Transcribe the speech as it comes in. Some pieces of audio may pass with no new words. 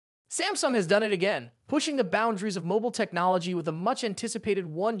Samsung has done it again, pushing the boundaries of mobile technology with a much anticipated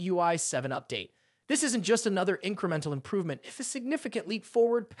One UI 7 update. This isn't just another incremental improvement, it's a significant leap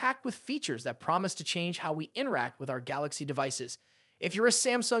forward packed with features that promise to change how we interact with our Galaxy devices. If you're a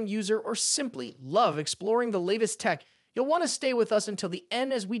Samsung user or simply love exploring the latest tech, you'll want to stay with us until the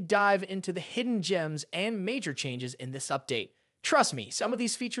end as we dive into the hidden gems and major changes in this update. Trust me, some of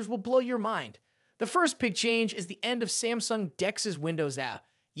these features will blow your mind. The first big change is the end of Samsung Dex's Windows app.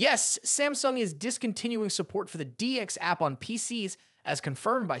 Yes, Samsung is discontinuing support for the DX app on PCs as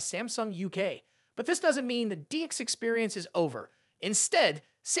confirmed by Samsung UK. But this doesn't mean the DX experience is over. Instead,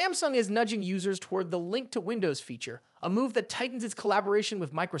 Samsung is nudging users toward the Link to Windows feature, a move that tightens its collaboration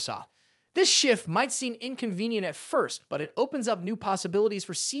with Microsoft. This shift might seem inconvenient at first, but it opens up new possibilities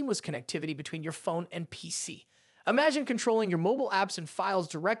for seamless connectivity between your phone and PC. Imagine controlling your mobile apps and files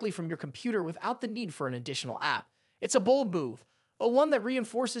directly from your computer without the need for an additional app. It's a bold move, but one that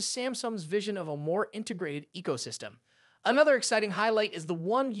reinforces Samsung's vision of a more integrated ecosystem. Another exciting highlight is the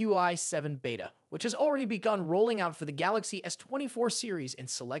One UI 7 beta, which has already begun rolling out for the Galaxy S24 series in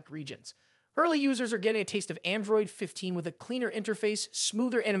select regions. Early users are getting a taste of Android 15 with a cleaner interface,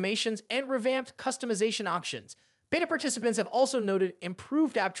 smoother animations, and revamped customization options. Beta participants have also noted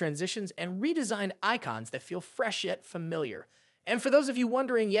improved app transitions and redesigned icons that feel fresh yet familiar. And for those of you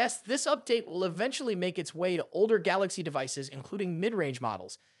wondering, yes, this update will eventually make its way to older Galaxy devices, including mid-range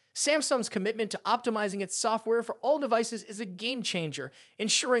models. Samsung's commitment to optimizing its software for all devices is a game changer,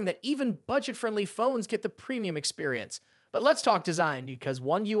 ensuring that even budget-friendly phones get the premium experience. But let's talk design, because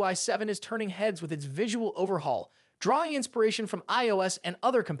One UI 7 is turning heads with its visual overhaul. Drawing inspiration from iOS and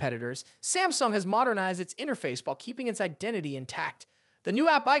other competitors, Samsung has modernized its interface while keeping its identity intact. The new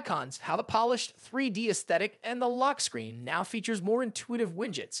app icons have a polished 3D aesthetic, and the lock screen now features more intuitive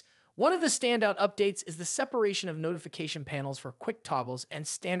widgets. One of the standout updates is the separation of notification panels for quick toggles and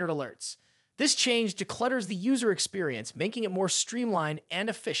standard alerts. This change declutters the user experience, making it more streamlined and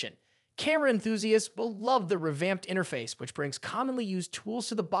efficient. Camera enthusiasts will love the revamped interface, which brings commonly used tools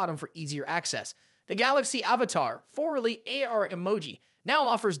to the bottom for easier access. The Galaxy Avatar, formerly AR Emoji, now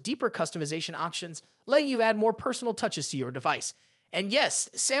offers deeper customization options, letting you add more personal touches to your device. And yes,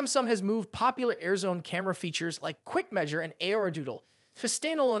 Samsung has moved popular AirZone camera features like Quick Measure and AR Doodle to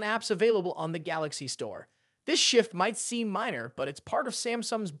standalone apps available on the Galaxy Store. This shift might seem minor, but it's part of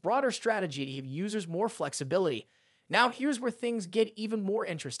Samsung's broader strategy to give users more flexibility. Now here's where things get even more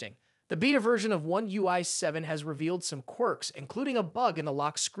interesting. The beta version of One UI 7 has revealed some quirks, including a bug in the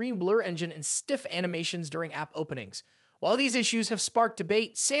lock screen blur engine and stiff animations during app openings. While these issues have sparked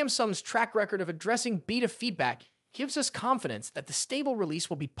debate, Samsung's track record of addressing beta feedback gives us confidence that the stable release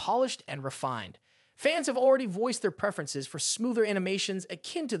will be polished and refined. Fans have already voiced their preferences for smoother animations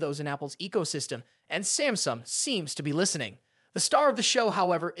akin to those in Apple's ecosystem, and Samsung seems to be listening. The star of the show,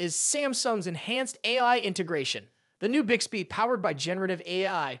 however, is Samsung's enhanced AI integration. The new Bixby, powered by generative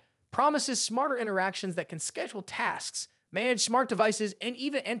AI, promises smarter interactions that can schedule tasks, manage smart devices, and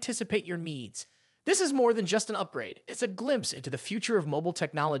even anticipate your needs. This is more than just an upgrade. It's a glimpse into the future of mobile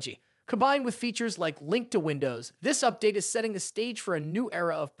technology. Combined with features like Link to Windows, this update is setting the stage for a new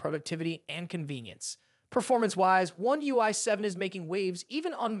era of productivity and convenience. Performance-wise, One UI 7 is making waves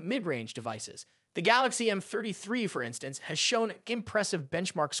even on mid-range devices. The Galaxy M33, for instance, has shown impressive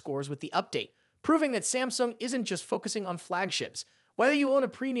benchmark scores with the update, proving that Samsung isn't just focusing on flagships. Whether you own a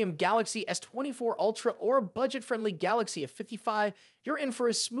premium Galaxy S24 Ultra or a budget-friendly Galaxy S55, you're in for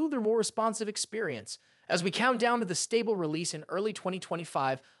a smoother, more responsive experience. As we count down to the stable release in early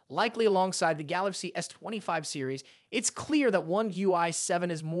 2025, likely alongside the Galaxy S25 series, it's clear that One UI 7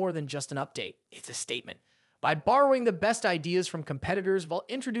 is more than just an update. It's a statement. By borrowing the best ideas from competitors while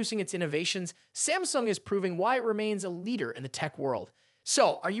introducing its innovations, Samsung is proving why it remains a leader in the tech world.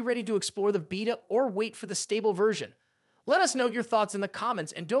 So, are you ready to explore the beta or wait for the stable version? Let us know your thoughts in the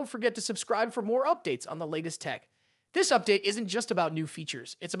comments, and don't forget to subscribe for more updates on the latest tech. This update isn't just about new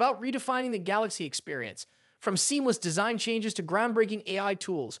features, it's about redefining the Galaxy experience. From seamless design changes to groundbreaking AI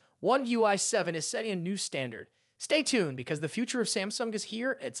tools, One UI 7 is setting a new standard. Stay tuned, because the future of Samsung is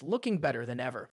here, and it's looking better than ever.